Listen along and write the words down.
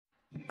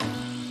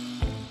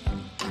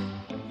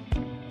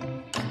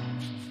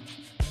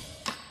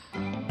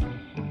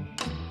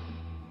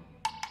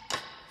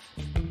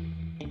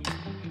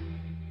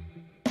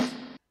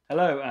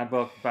Hello and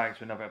welcome back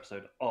to another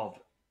episode of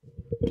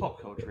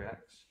PopCulture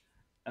Reacts,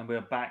 and we're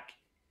back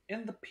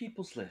in the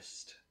People's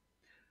List.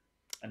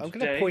 And I'm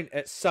going to point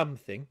at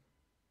something.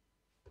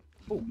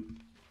 Oh,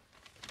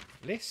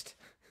 list.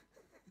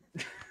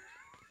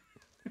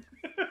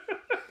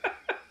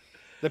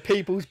 The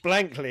People's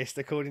Blank List,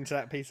 according to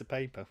that piece of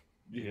paper.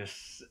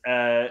 Yes,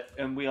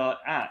 and we are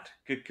at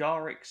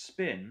Gacharic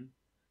Spin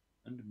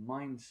and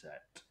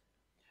MindSet.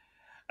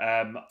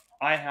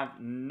 I have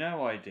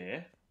no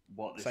idea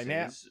what this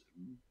is,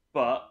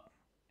 but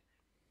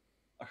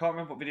I can't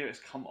remember what video it's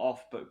come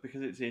off, but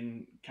because it's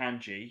in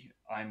kanji,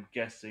 I'm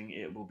guessing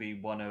it will be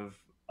one of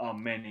our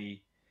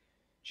many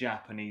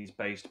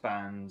Japanese-based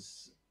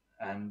bands,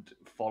 and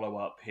follow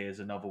up, here's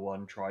another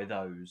one, try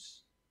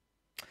those.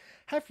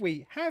 Have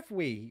we,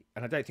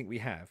 and I don't think we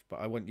have,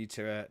 but I want you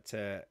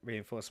to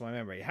reinforce my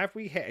memory. Have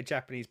we hit a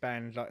Japanese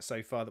band like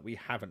so far that we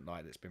haven't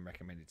liked that's been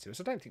recommended to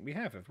us? I don't think we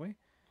have we?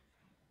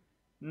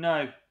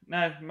 No,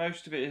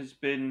 most of it has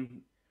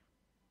been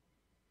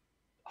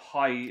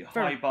high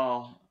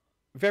bar.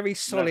 Very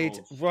solid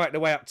levels. right the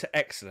way up to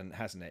excellent,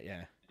 hasn't it?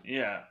 Yeah.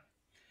 Yeah.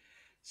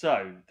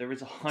 So there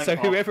is a high so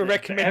bar whoever for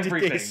recommended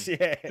everything this,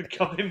 yeah, to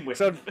come in with.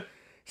 So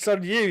it's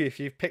on you if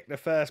you've picked the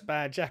first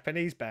bad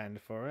Japanese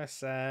band for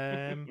us.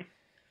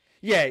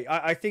 Yeah,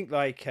 I think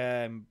like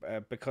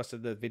because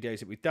of the videos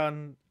that we've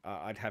done,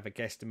 I'd have a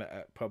guesstimate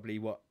at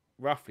probably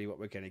roughly what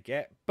we're going to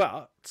get.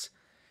 But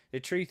the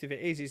truth of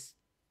it is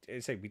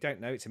we don't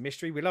know. It's a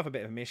mystery. We love a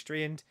bit of a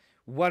mystery, and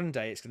one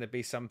day it's going to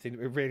be something that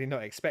we're really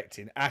not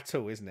expecting at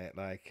all, isn't it?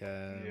 Like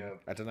yeah.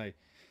 I don't know,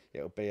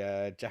 it'll be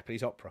a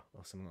Japanese opera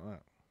or something like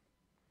that.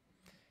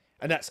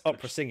 And that's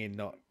opera singing,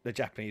 not the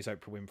Japanese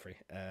Oprah Winfrey.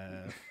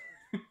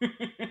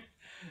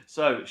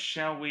 So,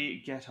 shall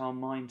we get our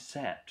mind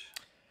set?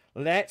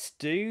 Let's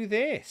do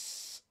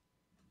this.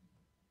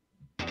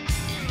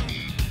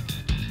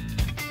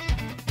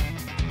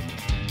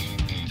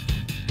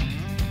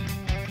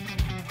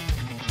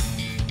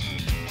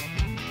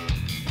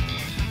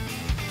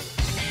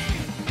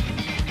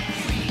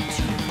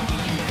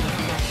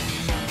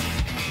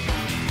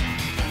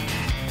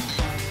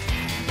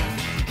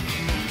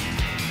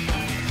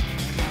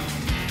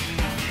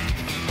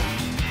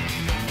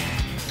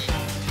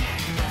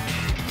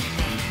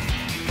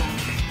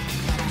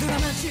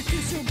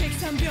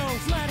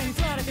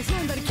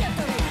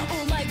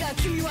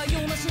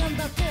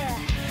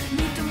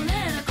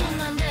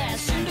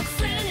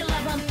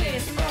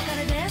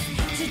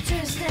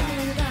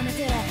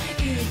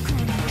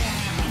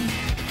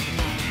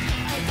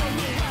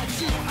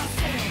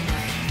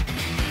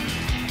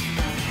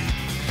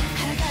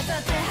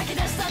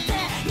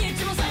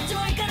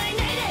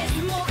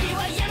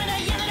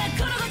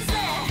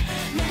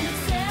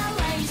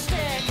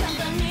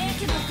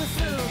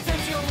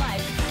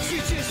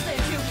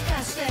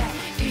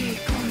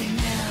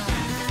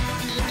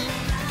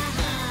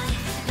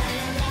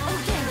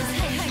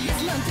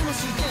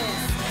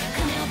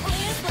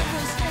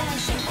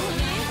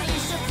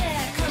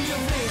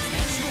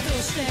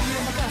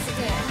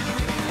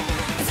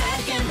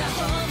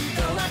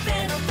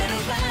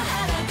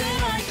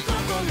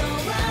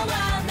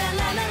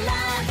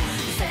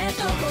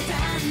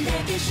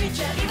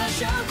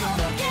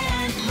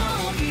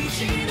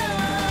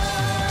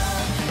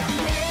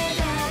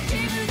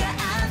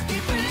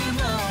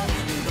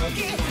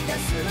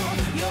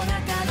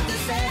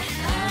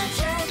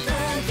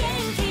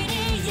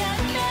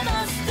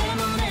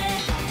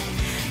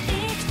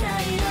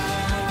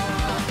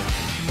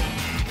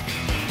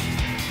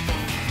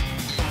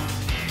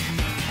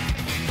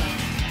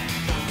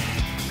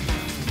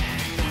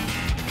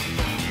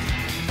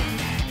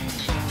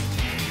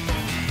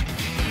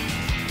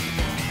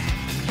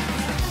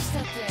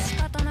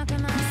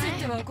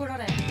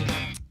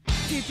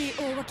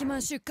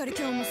しっかり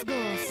今日も過ご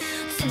す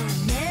つまん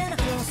ねえな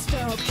コンスト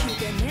ップ聞い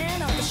てねえ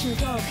な私の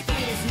トークい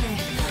いですね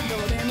ど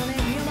うでもね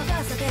身を任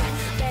せて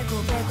ベ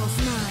コベコス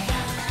マイル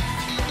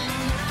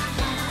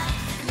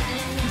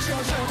上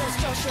々です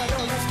調子はど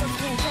うですご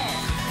機嫌で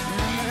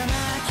なんだか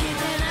な聞い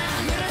てな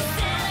うるせ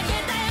えな聞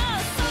いたよ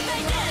そんな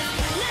にで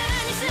す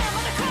何にしろ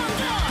また今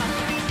度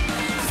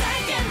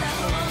叫んだ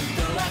本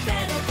当は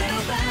ペロペ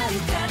ロバ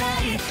ルかな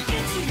い月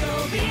曜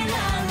日ラ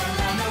ンラ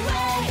ンアウ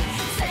ェイ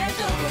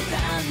どこか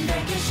んだ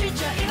けし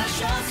ちゃいま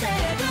しょうセー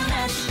ブ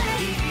なして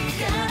いい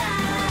から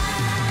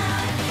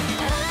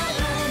あ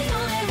の声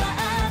は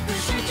アップ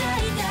しちゃい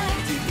た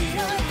い日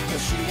々の年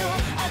を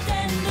アテ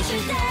ンドし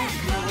て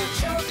もう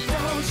ちょっと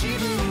自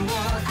分を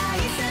愛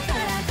せたら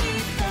いい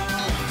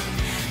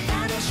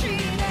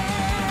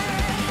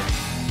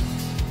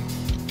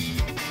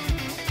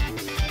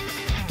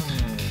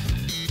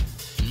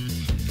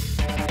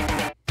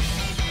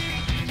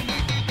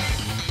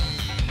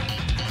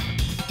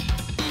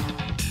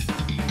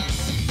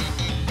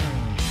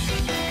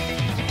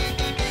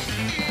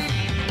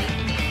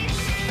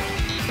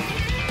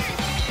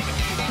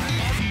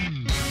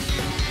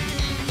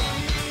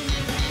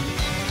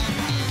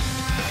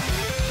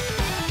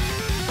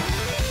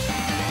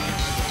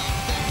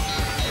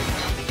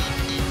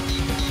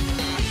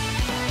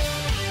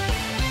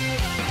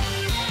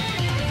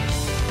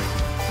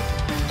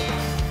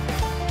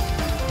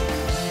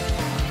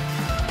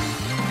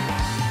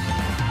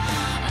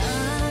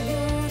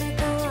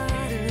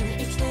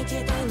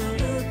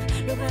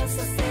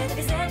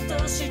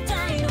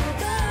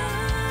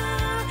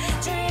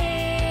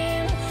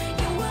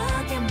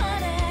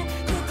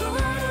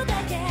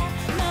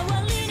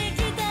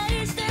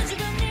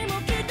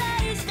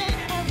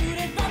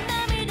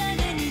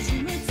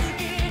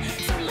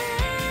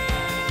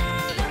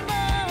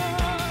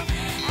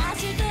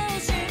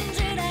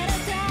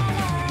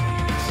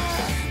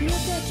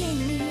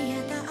見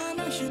えたあ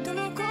の人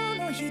もこ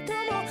の人も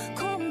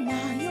こんな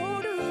夜を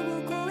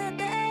越え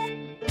て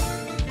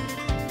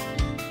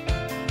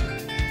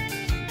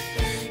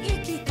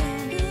生きてる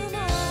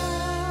な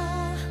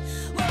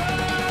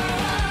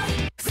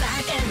ふざ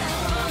けんな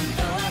本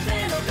当はベ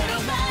ロベロ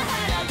バ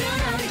ハラ黒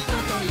い心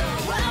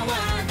はわ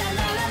だら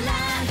らら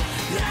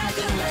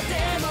楽はで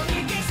も生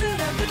きづ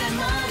らくて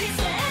もリ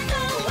セット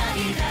はい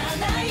ら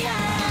ないや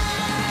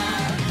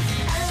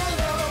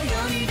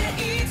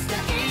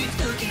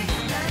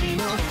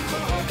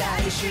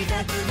し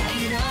たくない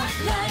の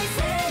来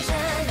世じゃ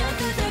なく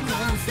て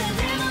今世で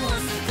も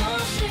少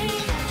し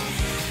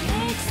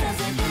生きさ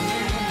せて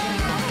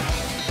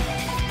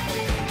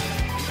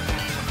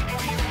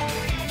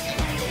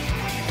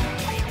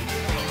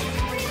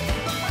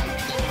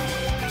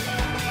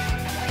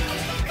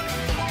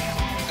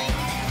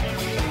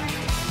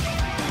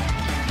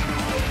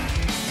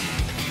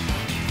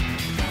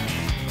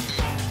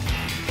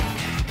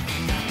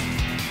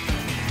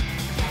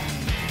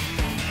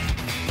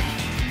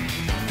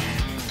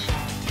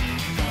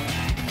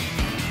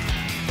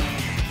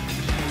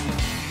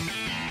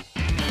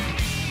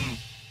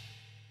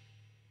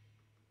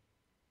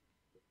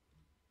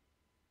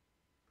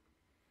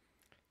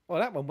Well,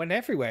 that one went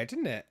everywhere,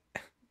 didn't it?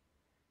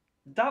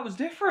 That was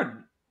different.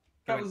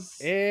 That was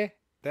here,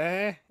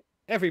 there,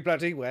 every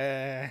bloody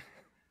where.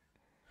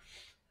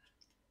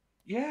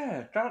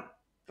 Yeah,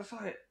 that's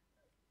like it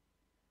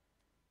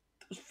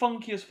was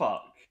funky as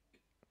fuck,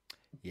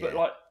 Yeah. but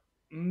like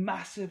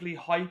massively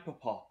hyper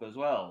pop as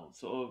well.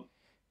 Sort of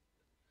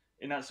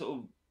in that sort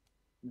of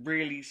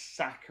really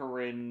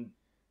saccharine.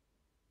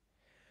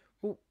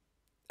 Well,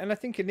 and I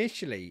think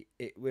initially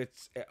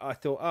I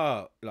thought,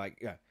 oh, like,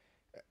 yeah.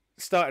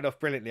 Started off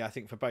brilliantly, I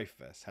think, for both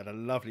of us. Had a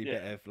lovely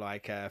bit of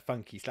like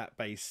funky slap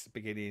bass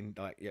beginning,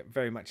 like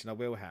very much in our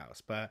wheelhouse.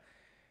 But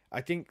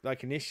I think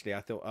like initially I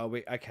thought, oh,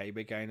 we're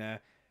going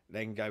to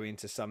then go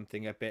into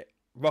something a bit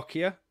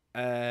rockier,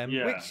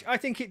 which I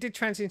think it did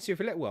transition to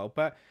for a little while.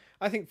 But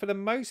I think for the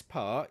most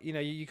part, you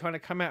know, you kind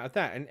of come out of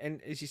that.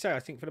 And as you say,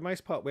 I think for the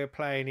most part, we're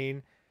playing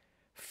in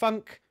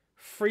funk,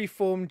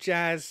 freeform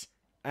jazz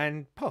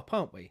and pop,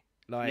 aren't we?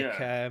 Like,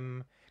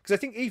 because I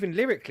think even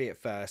lyrically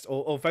at first,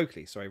 or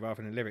vocally, sorry,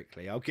 rather than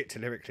lyrically, I'll get to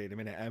lyrically in a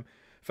minute.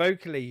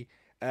 Vocally,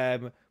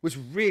 was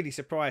really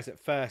surprised at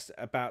first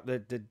about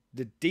the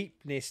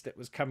deepness that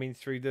was coming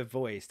through the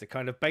voice, the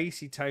kind of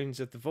bassy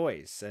tones of the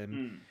voice.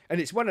 And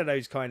it's one of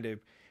those kind of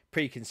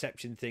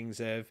preconception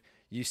things of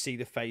you see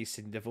the face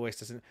and the voice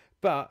doesn't.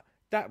 But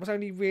that was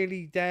only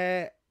really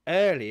there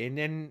early, and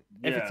then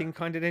everything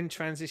kind of then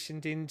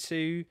transitioned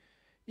into,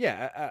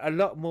 a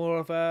lot more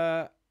of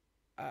a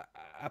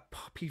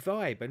poppy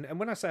vibe. And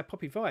when I say a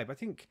poppy vibe, I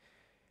think,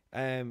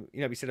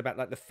 we said about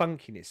like the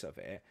funkiness of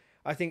it.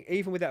 I think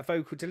even with that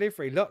vocal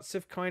delivery, lots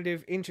of kind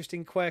of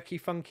interesting, quirky,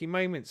 funky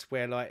moments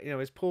where, like,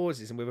 there's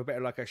pauses and with a bit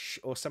of like a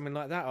or something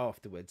like that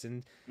afterwards.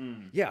 And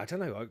I don't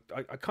know,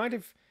 I kind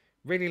of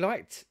really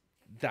liked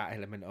that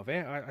element of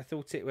it. I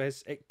thought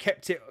it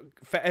kept it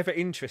forever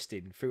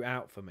interesting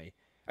throughout for me.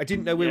 I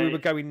didn't know where we were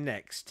going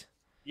next.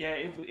 Yeah,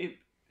 it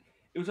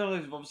was one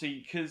of those,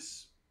 obviously,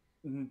 because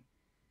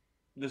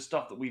the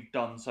stuff that we've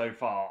done so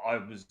far, I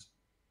was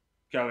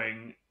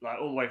going like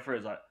all the way through.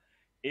 It's like,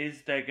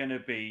 is there going to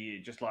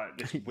be just like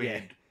this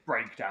weird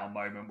breakdown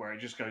moment where it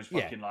just goes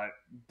fucking like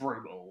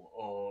brutal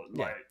or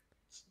like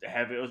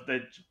heavy? Or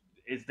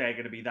is there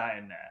going to be that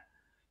in there?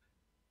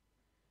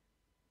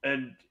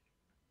 And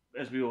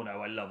as we all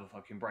know, I love a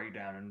fucking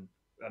breakdown and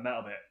a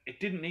metal bit. It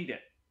didn't need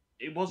it.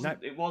 It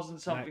wasn't. It wasn't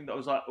something that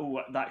was like,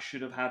 oh, that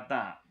should have had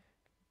that,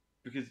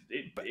 because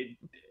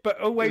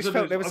But always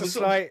felt there was a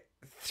slight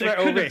threat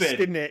or risk,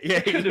 didn't it?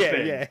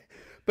 Yeah.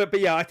 But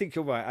yeah, I think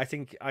you're right. I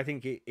think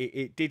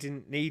it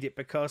didn't need it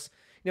because,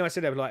 I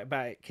said like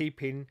about it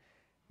keeping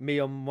me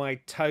on my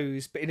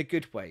toes, but in a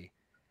good way.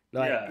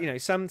 Like,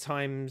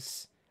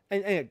 sometimes,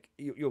 and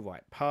you're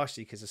right,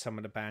 partially because of some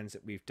of the bands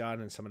that we've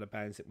done and some of the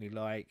bands that we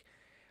like.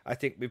 I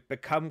think we've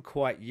become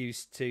quite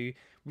used to.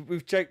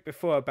 We've joked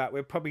before about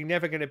we're probably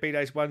never going to be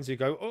those ones who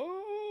go,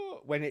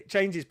 oh, when it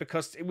changes,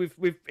 because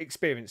we've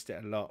experienced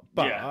it a lot.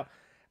 But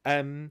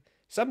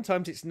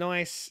sometimes it's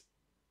nice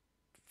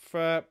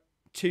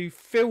to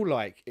feel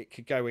like it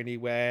could go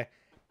anywhere,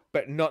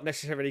 but not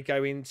necessarily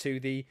go into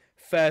the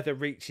further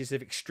reaches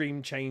of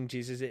extreme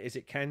changes as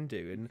it can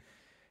do. And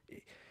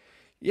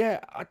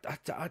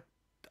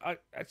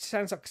it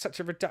sounds like such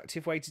a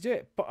reductive way to do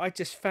it, but I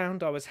just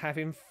found I was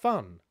having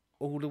fun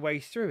all the way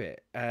through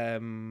it.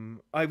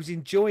 I was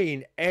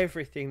enjoying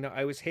everything that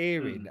I was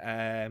hearing.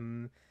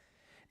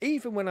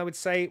 Even when I would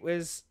say it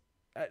was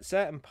at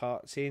certain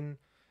parts in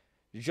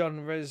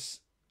genres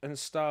and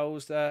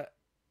styles that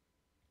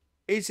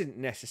isn't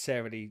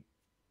necessarily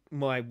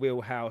my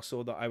wheelhouse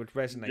or that I would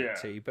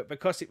resonate to, but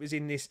because it was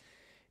in this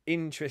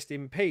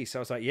interesting piece, I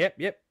was like, yep,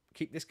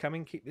 keep this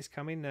coming. It's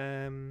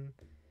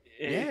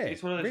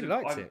one of those. Really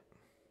liked it,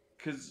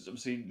 because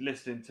obviously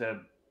listening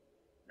to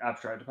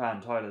Abstract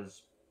Japan,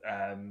 Tyler's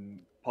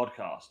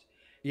podcast,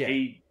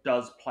 he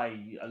does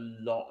play a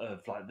lot of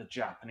like the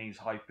Japanese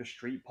hyper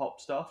street pop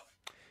stuff.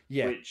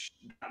 which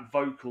that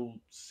vocal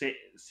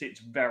sits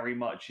very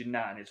much in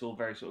that, and it's all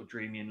very sort of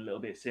dreamy and a little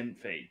bit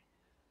synthy.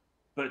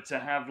 But to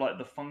have like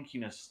the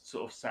funkiness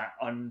sort of sat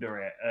under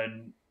it,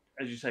 and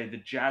as you say, the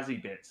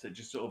jazzy bits that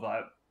just sort of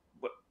like,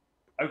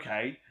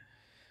 okay,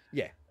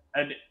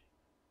 and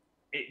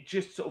it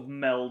just sort of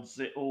melds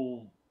it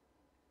all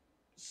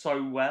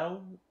so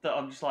well that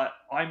I'm just like,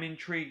 I'm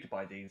intrigued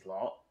by these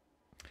lot.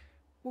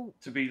 Well,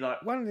 to be like,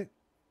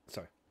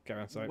 sorry, go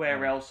on. Sorry,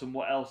 where else and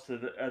what else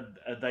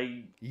are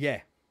they? Yeah,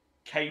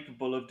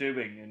 capable of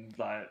doing, and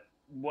like,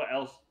 what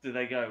else do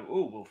they go?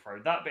 Oh, we'll throw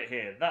that bit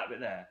here, that bit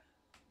there.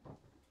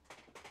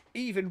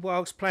 Even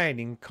whilst playing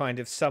in kind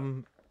of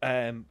some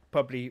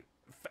probably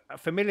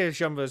familiar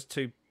genres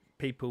to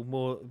people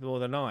more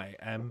than I,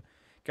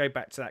 go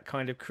back to that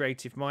kind of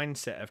creative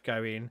mindset of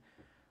going,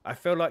 I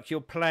feel like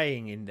you're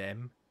playing in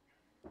them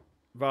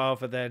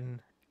rather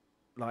than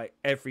like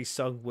every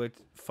song would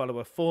follow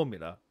a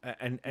formula,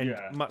 and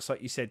much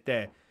like you said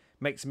there,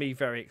 makes me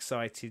very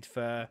excited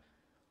for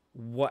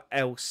what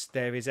else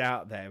there is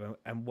out there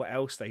and what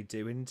else they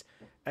do.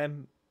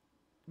 And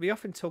we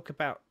often talk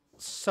about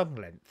song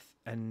length,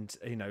 and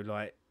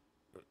like,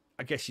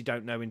 I guess you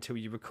don't know until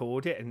you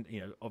record it, and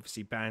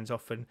obviously bands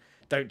often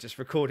don't just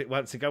record it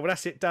once and go, well,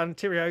 that's it, done,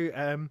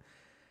 cheerio.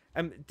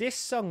 This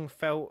song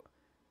felt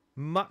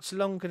much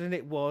longer than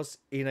it was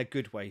in a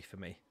good way for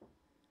me.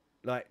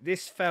 Like,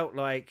 this felt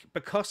like,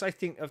 because I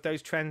think of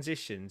those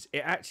transitions,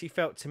 it actually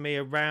felt to me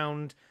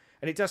around,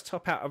 and it does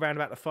top out around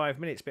about the 5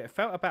 minutes, but it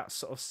felt about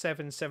sort of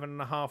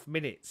 7.5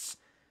 minutes.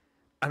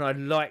 And I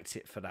liked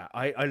it for that.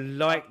 I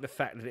liked the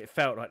fact that it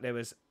felt like there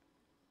was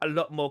a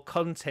lot more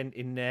content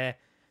in there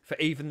for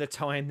even the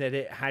time that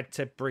it had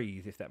to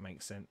breathe, if that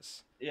makes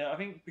sense. Yeah, I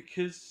think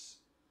because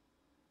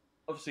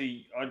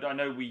obviously I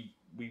know we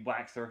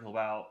wax lyrical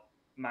about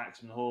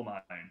Max and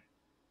Hormone,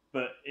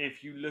 but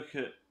if you look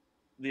at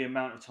the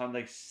amount of time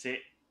they sit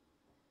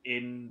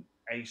in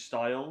a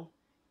style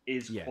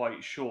is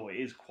quite short. It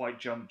is quite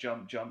jump.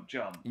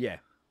 Yeah.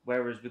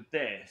 Whereas with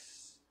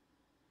this,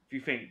 if you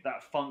think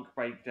that funk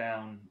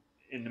breakdown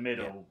in the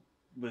middle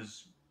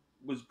was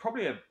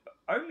probably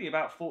only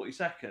about 40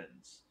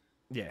 seconds.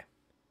 Yeah.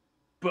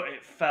 But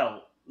it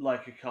felt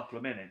like a couple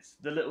of minutes.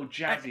 The little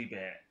jazzy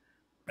bit.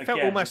 It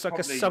felt almost like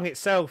a song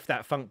itself,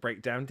 that funk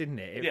breakdown, didn't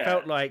it? It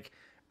felt like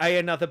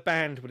another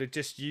band would have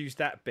just used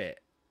that bit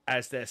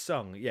as their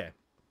song. Yeah.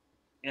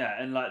 Yeah,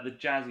 and like the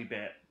jazzy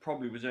bit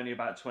probably was only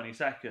about 20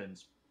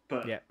 seconds.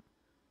 But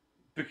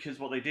because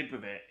what they did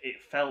with it, it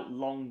felt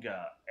longer,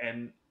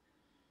 and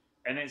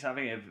it's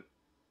having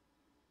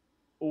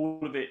all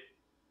of it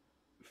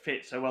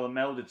fit so well and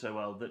melded so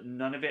well that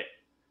none of it,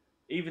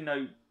 even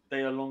though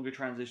they are longer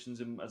transitions,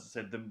 and as I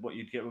said, than what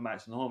you'd get with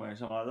Max and Hormone or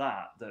something like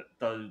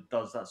that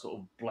does that sort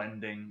of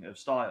blending of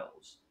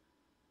styles.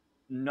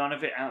 None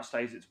of it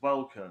outstays its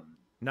welcome.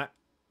 No.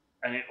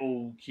 And it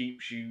all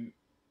keeps you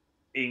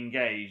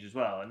engaged as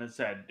well. And as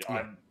I said,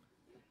 I'm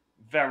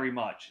very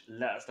much,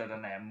 let us know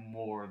down there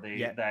more of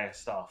their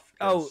stuff.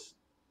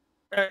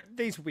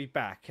 These will be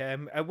back.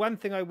 One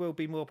thing I will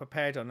be more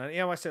prepared on,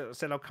 and I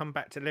said I'll come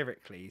back to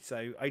lyrically.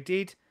 So I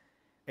did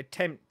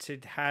attempt to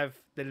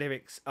have the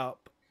lyrics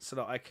up so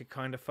that I could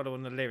kind of follow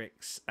on the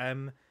lyrics.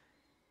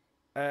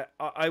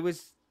 I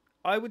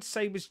would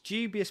say was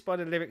dubious by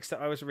the lyrics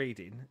that I was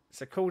reading.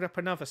 So called up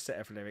another set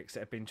of lyrics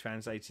that have been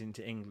translated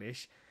into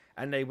English,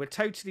 and they were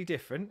totally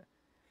different.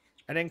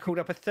 And then called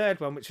up a third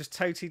one, which was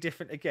totally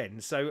different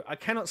again. So I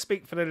cannot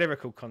speak for the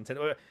lyrical content.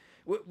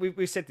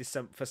 We've said this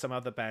for some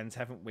other bands,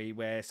 haven't we?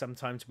 Where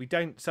sometimes we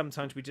don't.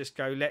 Sometimes we just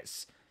go,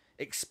 let's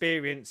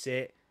experience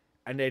it,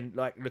 and then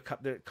like look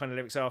up the kind of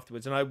lyrics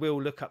afterwards. And I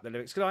will look up the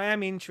lyrics because I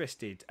am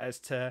interested as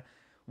to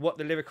what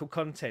the lyrical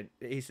content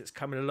is that's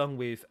coming along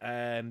with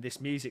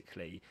this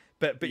musically.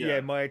 But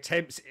yeah, my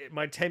attempts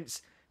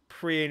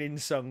pre and in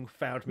song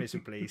failed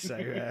miserably.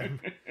 So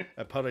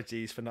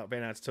apologies for not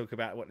being able to talk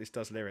about what this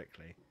does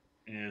lyrically.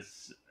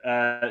 Yes.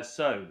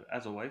 So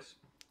as always,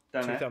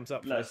 2 thumbs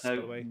up. Let us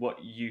know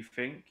what you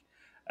think,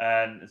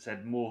 and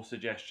said more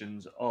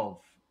suggestions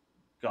of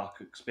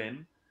Gacharic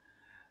Spin.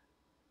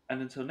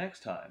 And until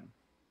next time,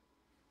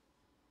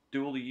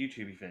 do all the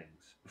YouTubey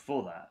things.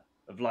 Before that,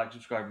 of like,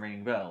 subscribe, and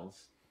ringing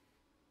bells.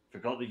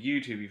 Forgot the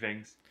YouTubey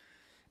things.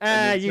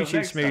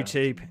 YouTube, smooth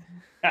tube.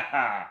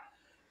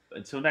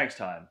 Until next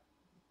time,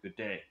 good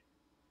day.